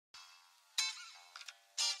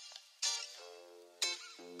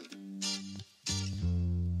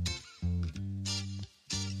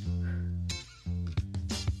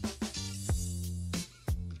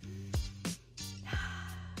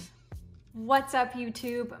What's up,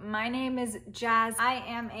 YouTube? My name is Jazz. I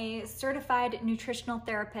am a certified nutritional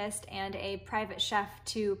therapist and a private chef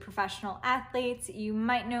to professional athletes. You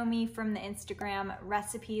might know me from the Instagram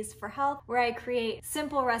Recipes for Health, where I create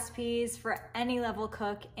simple recipes for any level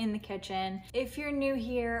cook in the kitchen. If you're new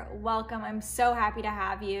here, welcome. I'm so happy to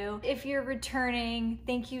have you. If you're returning,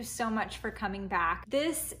 thank you so much for coming back.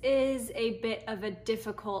 This is a bit of a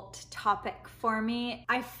difficult topic for me.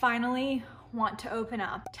 I finally want to open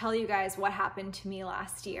up, tell you guys what happened to me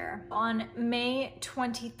last year. On May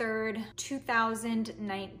 23rd,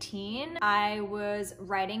 2019, I was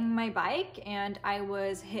riding my bike and I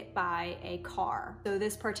was hit by a car. So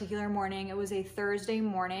this particular morning, it was a Thursday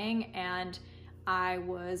morning, and I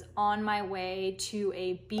was on my way to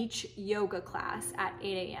a beach yoga class at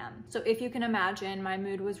 8 a.m. So if you can imagine, my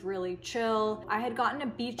mood was really chill. I had gotten a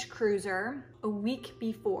beach cruiser a week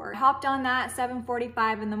before. I hopped on that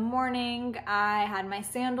 7:45 in the morning. I had my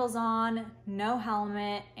sandals on, no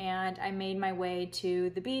helmet, and I made my way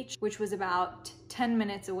to the beach, which was about 10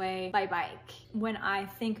 minutes away by bike. When I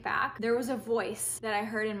think back, there was a voice that I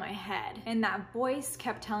heard in my head, and that voice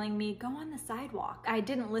kept telling me, go on the sidewalk. I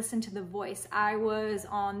didn't listen to the voice. I was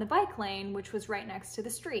on the bike lane, which was right next to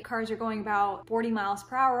the street. Cars are going about 40 miles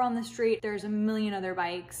per hour on the street. There's a million other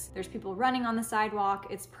bikes. There's people running on the sidewalk.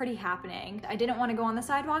 It's pretty happening. I didn't want to go on the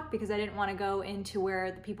sidewalk because I didn't want to go into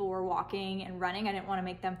where the people were walking and running. I didn't want to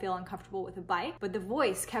make them feel uncomfortable with a bike, but the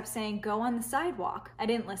voice kept saying, go on the sidewalk. I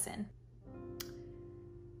didn't listen.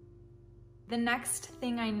 The next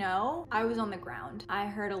thing I know, I was on the ground. I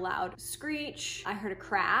heard a loud screech. I heard a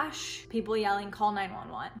crash, people yelling, call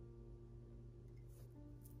 911.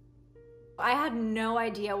 I had no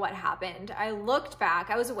idea what happened. I looked back,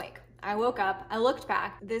 I was awake. I woke up, I looked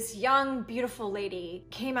back. This young, beautiful lady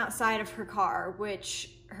came outside of her car,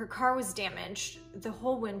 which her car was damaged. The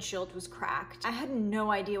whole windshield was cracked. I had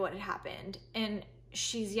no idea what had happened. And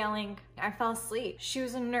she's yelling, I fell asleep. She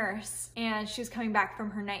was a nurse and she was coming back from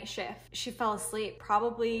her night shift. She fell asleep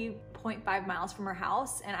probably 0.5 miles from her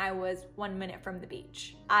house, and I was 1 minute from the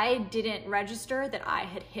beach. I didn't register that I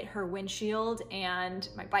had hit her windshield and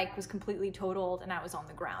my bike was completely totaled and I was on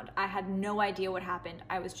the ground. I had no idea what happened.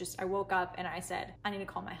 I woke up and I said, I need to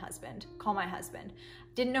call my husband. Call my husband.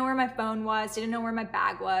 Didn't know where my phone was, didn't know where my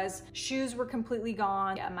bag was. Shoes were completely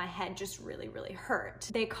gone. Yeah, my head just really, really hurt.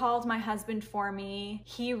 They called my husband for me.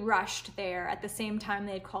 He rushed there at the same time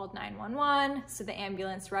they had called 911, so the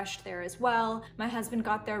ambulance rushed there as well. My husband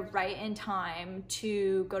got there right in time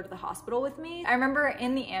to go to the hospital with me. I remember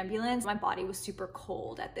in the ambulance, my body was super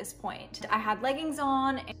cold at this point. I had leggings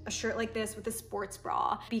on, a shirt like this with a sports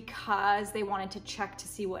bra, because they wanted to check to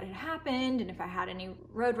see what had happened and if I had any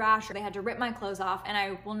road rash, or they had to rip my clothes off. And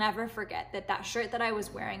I will never forget that shirt that I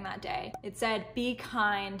was wearing that day, it said, be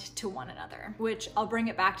kind to one another, which I'll bring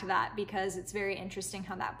it back to that because it's very interesting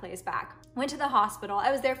how that plays back. Went to the hospital.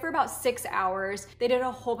 I was there for about 6 hours. They did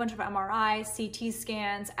a whole bunch of MRIs, CT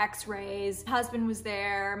scans, x-rays. Husband was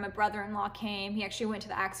there. My brother-in-law came. He actually went to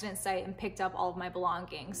the accident site and picked up all of my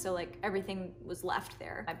belongings. So like everything was left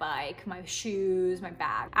there. My bike, my shoes, my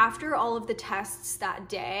bag. After all of the tests that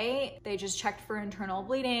day, they just checked for internal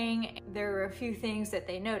bleeding. There were a few things that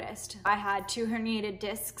they noticed. I had 2 herniated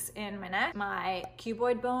discs in my neck. My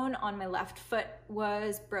cuboid bone on my left foot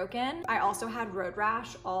was broken. I also had road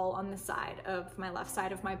rash all on the side of my left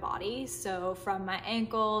side of my body. So from my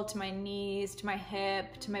ankle to my knees to my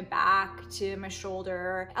hip to my back to my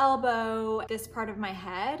shoulder, elbow, this part of my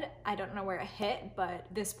head, I don't know where it hit, but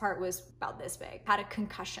this part was about this big. Had a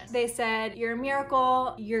concussion. They said, you're a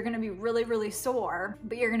miracle. You're gonna be really, really sore,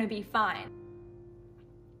 but you're gonna be fine.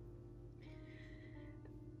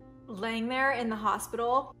 Laying there in the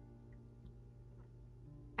hospital,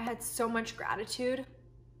 I had so much gratitude.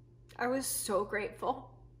 I was so grateful.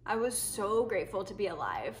 I was so grateful to be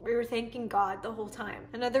alive. We were thanking God the whole time.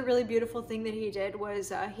 Another really beautiful thing that he did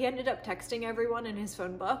was he ended up texting everyone in his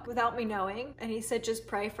phone book without me knowing. And he said, just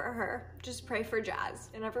pray for her. Just pray for Jazz.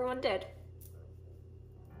 And everyone did.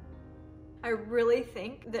 I really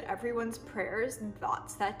think that everyone's prayers and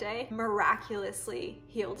thoughts that day miraculously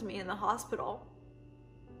healed me in the hospital.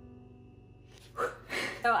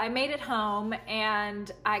 So I made it home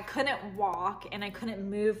and I couldn't walk and I couldn't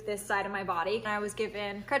move this side of my body. And I was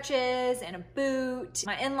given crutches and a boot.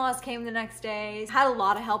 My in-laws came the next day. Had a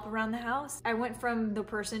lot of help around the house. I went from the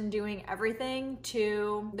person doing everything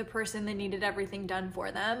to the person that needed everything done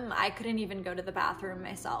for them. I couldn't even go to the bathroom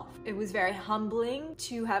myself. It was very humbling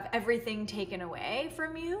to have everything taken away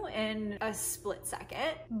from you in a split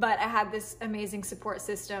second. But I had this amazing support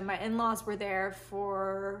system. My in-laws were there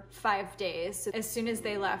for 5 days. So as soon as they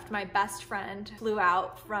they left, my best friend flew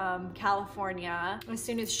out from California. As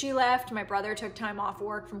soon as she left, my brother took time off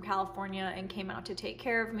work from California and came out to take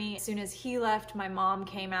care of me. As soon as he left, my mom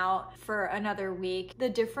came out for another week. The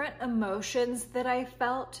different emotions that I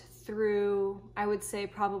felt through, I would say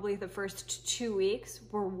probably the first 2 weeks,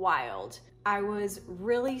 were wild. I was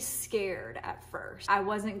really scared at first. I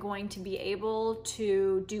wasn't going to be able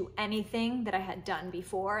to do anything that I had done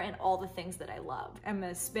before and all the things that I loved. I'm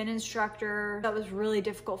a spin instructor. That was really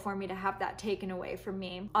difficult for me to have that taken away from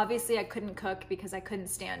me. Obviously, I couldn't cook because I couldn't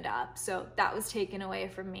stand up, so that was taken away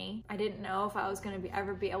from me. I didn't know if I was gonna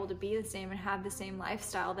ever be able to be the same and have the same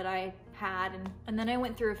lifestyle that I had. And then I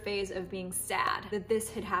went through a phase of being sad that this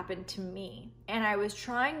had happened to me. And I was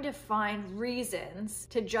trying to find reasons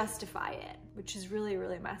to justify it, which is really,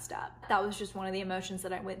 really messed up. That was just one of the emotions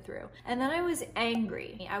that I went through. And then I was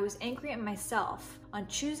angry. I was angry at myself on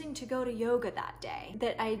choosing to go to yoga that day,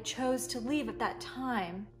 that I chose to leave at that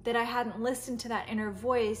time, that I hadn't listened to that inner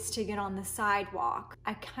voice to get on the sidewalk.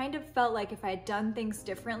 I kind of felt like if I had done things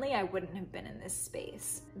differently, I wouldn't have been in this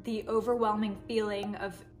space. The overwhelming feeling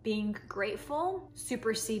of being grateful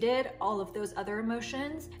superseded all of those other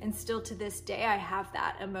emotions, and still to this day I have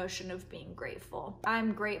that emotion of being grateful.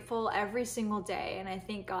 I'm grateful every single day, and I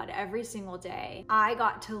thank God every single day I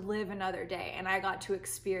got to live another day and I got to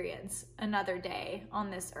experience another day on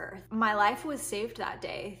this earth. My life was saved that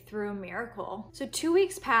day through a miracle. So 2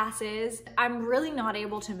 weeks passes. I'm really not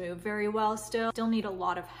able to move very well still need a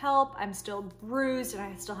lot of help. I'm still bruised and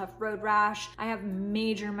I still have road rash. I have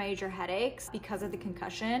major headaches because of the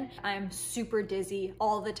concussion. I'm super dizzy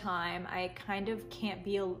all the time. I kind of can't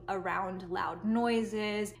be around loud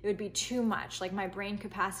noises. It would be too much. Like my brain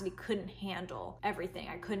capacity couldn't handle everything.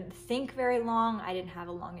 I couldn't think very long. I didn't have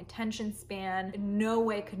a long attention span. No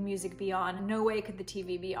way could music be on. No way could the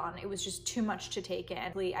TV be on. It was just too much to take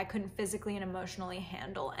in. I couldn't physically and emotionally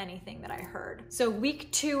handle anything that I heard. So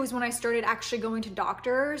week 2 is when I started actually going to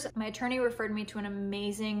doctors. My attorney referred me to an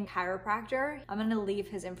amazing chiropractor. I'm gonna leave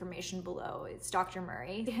his information below. It's Dr.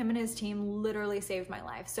 Murray. Him and his team literally saved my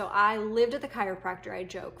life. So I lived at the chiropractor, I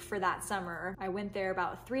joke, for that summer. I went there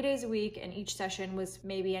about 3 days a week, and each session was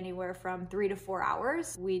maybe anywhere from 3 to 4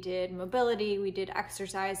 hours. We did mobility, we did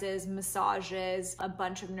exercises, massages, a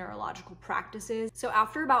bunch of neurological practices. So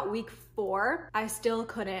after about week 4, I still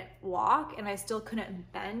couldn't walk and I still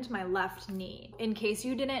couldn't bend my left knee. In case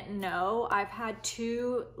you didn't know, I've had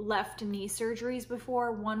 2 left knee surgeries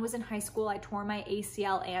before. One was in high school. I tore my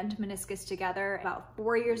ACL and meniscus together. About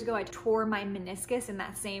 4 years ago, I tore my meniscus in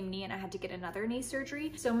that same knee and I had to get another knee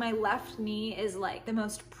surgery. So my left knee is like the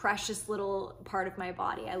most precious little part of my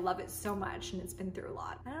body. I love it so much and it's been through a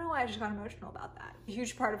lot. I don't know why I just got emotional about that. A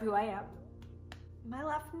huge part of who I am. My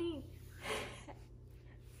left knee.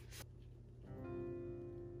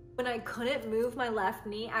 When I couldn't move my left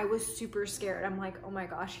knee, I was super scared. I'm like, oh my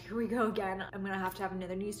gosh, here we go again. I'm gonna have to have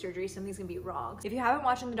another knee surgery. Something's gonna be wrong. If you haven't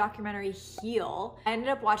watched the documentary Heal, I ended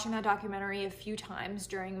up watching that documentary a few times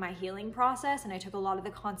during my healing process, and I took a lot of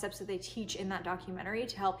the concepts that they teach in that documentary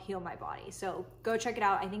to help heal my body. So go check it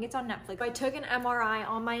out. I think it's on Netflix. I took an MRI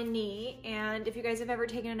on my knee, and if you guys have ever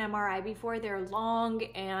taken an MRI before, they're long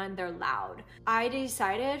and they're loud. I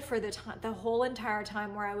decided for the whole entire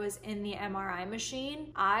time where I was in the MRI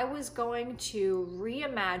machine, I was going to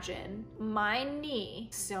reimagine my knee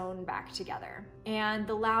sewn back together. And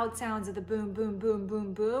the loud sounds of the boom, boom, boom,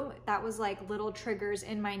 boom, boom, that was like little triggers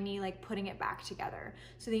in my knee, like putting it back together.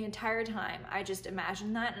 So the entire time I just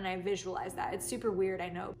imagined that and I visualized that. It's super weird, I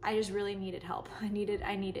know. I just really needed help. I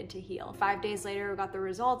needed to heal. 5 days later, I got the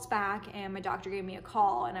results back and my doctor gave me a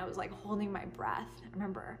call and I was like holding my breath. I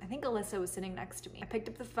remember, I think Alyssa was sitting next to me. I picked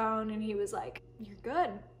up the phone and he was like, "You're good.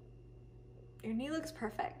 Your knee looks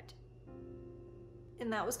perfect."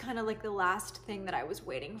 And that was kind of like the last thing that I was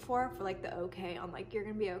waiting for like the okay on like, "You're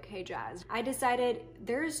gonna be okay, Jazz." I decided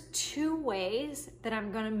there's 2 ways that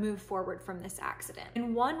I'm gonna move forward from this accident.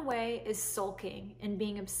 And one way is sulking and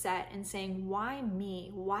being upset and saying, why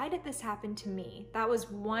me? Why did this happen to me? That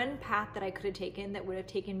was one path that I could have taken that would have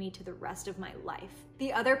taken me to the rest of my life.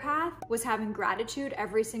 The other path was having gratitude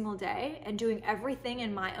every single day and doing everything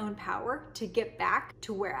in my own power to get back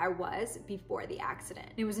to where I was before the accident.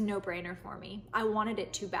 It was a no-brainer for me. I wanted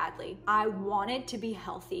it too badly. I wanted to be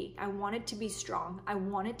healthy. I wanted to be strong. I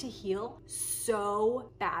wanted to heal so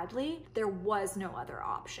badly. There was no other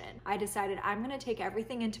option. I decided I'm gonna take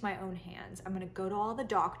everything into my own hands. I'm gonna go to all the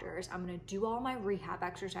doctors. I'm gonna do all my rehab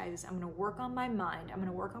exercises. I'm gonna work on my mind. I'm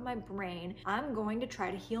gonna work on my brain. I'm going to try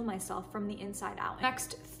to heal myself from the inside out.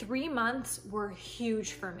 Next 3 months were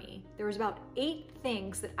huge for me. There was about 8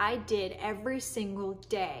 things that I did every single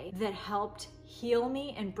day that helped heal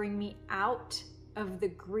me and bring me out of the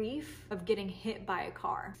grief of getting hit by a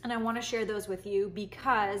car. And I want to share those with you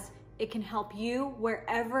because it can help you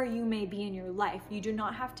wherever you may be in your life. You do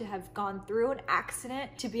not have to have gone through an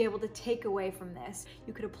accident to be able to take away from this.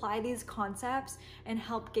 You could apply these concepts and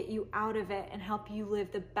help get you out of it and help you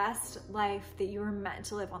live the best life that you were meant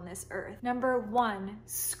to live on this earth. Number 1,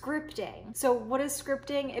 scripting. So what is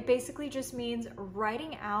scripting? It basically just means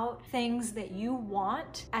writing out things that you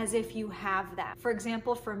want as if you have them. For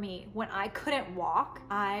example, for me, when I couldn't walk,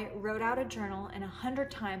 I wrote out a journal, and 100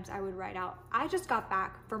 times I would write out, I just got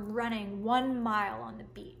back from running 1 mile on the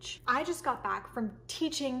beach. I just got back from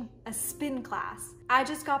teaching a spin class. I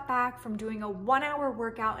just got back from doing a 1-hour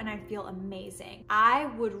workout and I feel amazing. I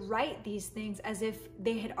would write these things as if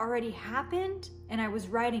they had already happened and I was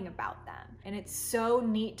writing about them. And it's so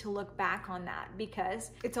neat to look back on that because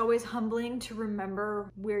it's always humbling to remember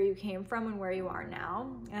where you came from and where you are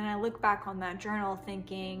now. And I look back on that journal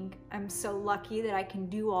thinking, I'm so lucky that I can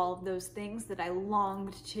do all of those things that I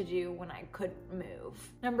longed to do when I couldn't move.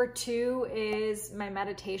 Number 2 is my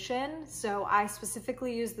meditation. So I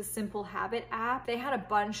specifically use the Simple Habit app. They had a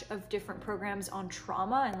bunch of different programs on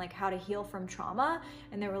trauma and like how to heal from trauma.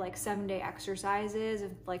 And there were like 7-day exercises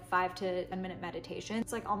of like 5 to 10 minute meditation.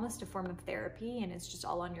 It's like almost a form of therapy and it's just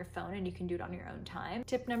all on your phone and you can do it on your own time.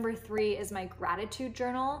 Tip number 3 is my gratitude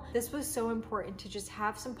journal. This was so important to just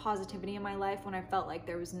have some positivity in my life when I felt like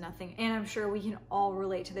there was nothing. And I'm sure we can all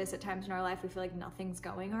relate to this at times in our life. We feel like nothing's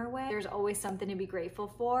going our way. There's always something to be grateful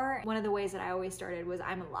for. One of the ways that I always started was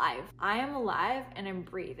I'm alive. I am alive and I'm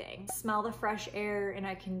breathing. Smell the fresh air and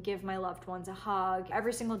I can give my loved ones a hug.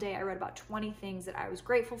 Every single day I wrote about 20 things that I was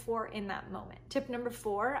grateful for in that moment. Tip number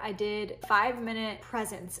 4, I did 5-minute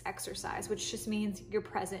presence exercise, which just means you're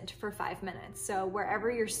present for 5 minutes. So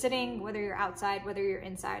wherever you're sitting, whether you're outside, whether you're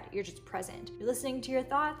inside, you're just present. You're listening to your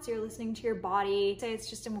thoughts, you're listening to your body. Say it's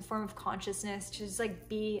just a form of consciousness to just like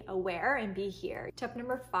be aware and be here. Tip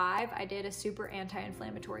number 5, I did a super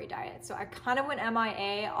anti-inflammatory diet. So I kind of went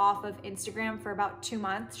MIA off of Instagram for about 2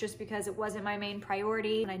 months just because it wasn't my main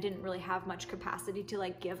priority and I didn't really have much capacity to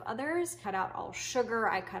like give others. Cut out all sugar,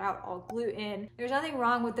 I cut out all gluten. There's nothing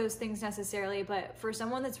wrong with those things necessarily, but for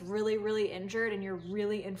someone that's really injured and you're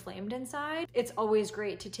really inflamed inside, it's always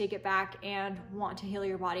great to take it back and want to heal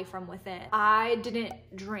your body from within. I didn't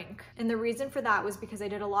drink. And the reason for that was because I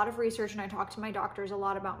did a lot of research and I talked to my doctors a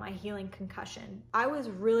lot about my healing concussion. I was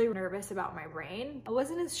really nervous about my brain. I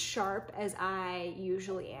wasn't as sharp as I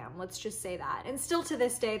usually am. Let's just say that. And still to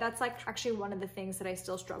this day, that's like actually one of the things that I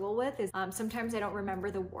still struggle with is sometimes I don't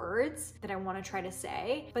remember the words that I want to try to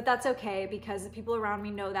say, but that's okay because the people around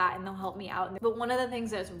me know that and they'll help me out. But one of the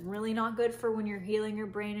things that's really not good for when you're healing your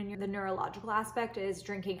brain and the neurological aspect is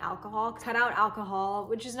drinking alcohol. Cut out alcohol,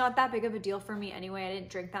 which is not that big of a deal for me anyway. I didn't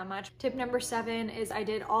drink that much. Tip number 7 is I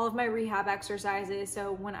did all of my rehab exercises.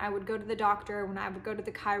 So when I would go to the doctor, when I would go to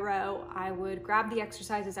the chiro, I would grab the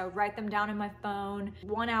exercises, I would write them down in my phone.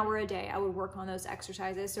 1 hour a day, I would work on those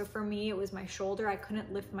exercises. So for me, it was my shoulder. I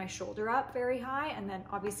couldn't lift my shoulder up very high. And then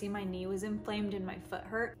obviously my knee was inflamed and my foot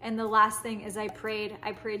hurt. And the last thing is I prayed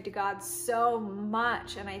to God so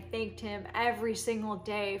much. And I thanked him every single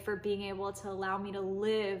day for being able to allow me to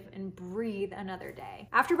live and breathe another day.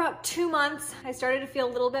 After about 2 months, I started to feel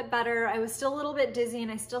a little bit better. I was still a little bit dizzy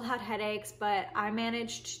and I still had headaches, but I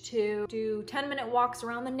managed to do 10-minute walks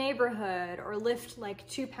around the neighborhood or lift like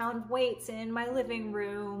 2-pound weights in my living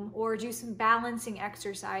room or do some balancing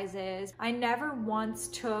exercises. I never once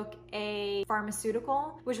took a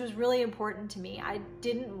pharmaceutical, which was really important to me. I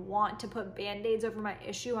didn't want to put band-aids over my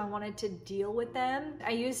issue. I wanted to deal with them.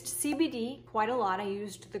 I used CBD quite a lot. I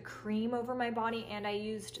used the cream over my body and I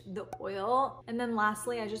used the oil. And then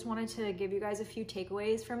lastly, I just wanted to give you guys a few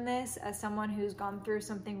takeaways from this. As someone who's gone through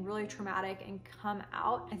something really traumatic and come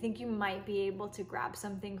out, I think you might be able to grab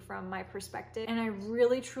something from my perspective. And I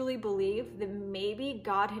really truly believe that maybe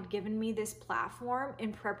God had given me this platform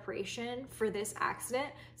in preparation for this accident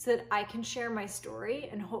so that I can share my story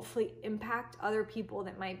and hopefully impact other people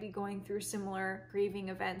that might be going through similar grieving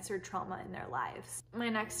events or trauma in their lives. My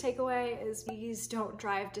next takeaway is please don't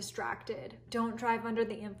drive distracted. Don't drive under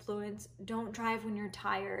the influence. Don't drive when you're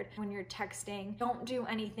tired, when you're texting. Don't do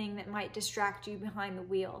anything that might distract you behind the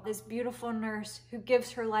wheel. This beautiful nurse who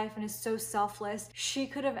gives her life and is so selfless, she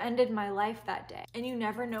could have ended my life that day. And you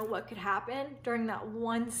never know what could happen during that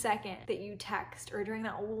 1 second that you text or during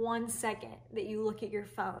that 1 second second that you look at your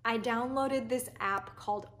phone. I downloaded this app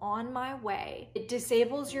called On My Way. It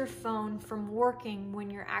disables your phone from working when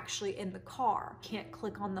you're actually in the car. You can't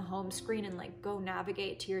click on the home screen and like go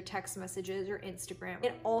navigate to your text messages or Instagram.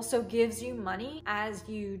 It also gives you money as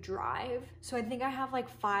you drive. So I think I have like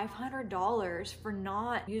 $500 for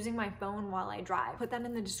not using my phone while I drive. Put that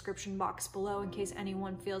in the description box below in case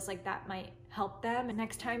anyone feels like that might help them. And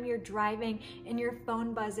next time you're driving and your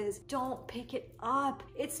phone buzzes, don't pick it up.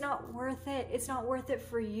 It's not worth it. It's not worth it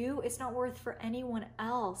for you. It's not worth for anyone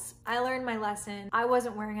else. I learned my lesson. I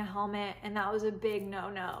wasn't wearing a helmet and that was a big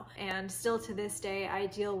no-no. And still to this day, I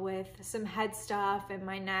deal with some head stuff in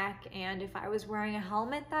my neck. And if I was wearing a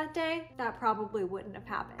helmet that day, that probably wouldn't have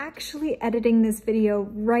happened. Actually editing this video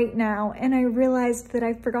right now, and I realized that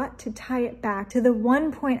I forgot to tie it back to the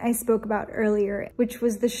one point I spoke about earlier, which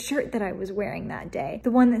was the shirt that I was wearing that day. The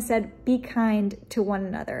one that said, be kind to one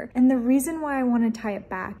another. And the reason why I want to tie it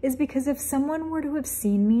back is because if someone were to have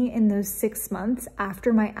seen me in those 6 months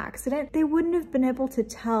after my accident, they wouldn't have been able to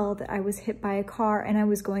tell that I was hit by a car and I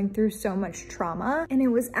was going through so much trauma. And it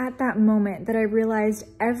was at that moment that I realized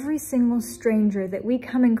every single stranger that we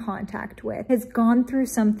come in contact with has gone through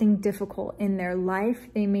something difficult in their life.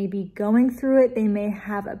 They may be going through it. They may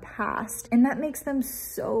have a past, and that makes them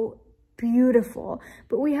so beautiful,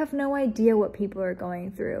 but we have no idea what people are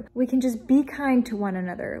going through. We can just be kind to one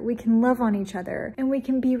another. We can love on each other, and we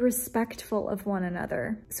can be respectful of one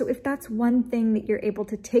another. So if that's one thing that you're able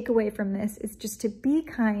to take away from this, is just to be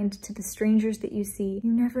kind to the strangers that you see.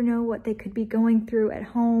 You never know what they could be going through at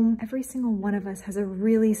home. Every single one of us has a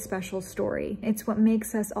really special story. It's what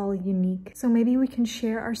makes us all unique. So maybe we can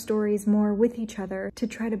share our stories more with each other to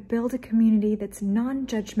try to build a community that's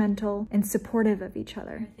non-judgmental and supportive of each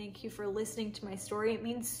other. Thank you for listening to my story. It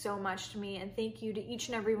means so much to me, and thank you to each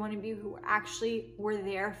and every one of you who actually were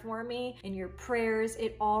there for me and your prayers.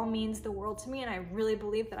 It all means the world to me, and I really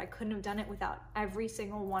believe that I couldn't have done it without every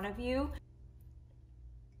single one of you.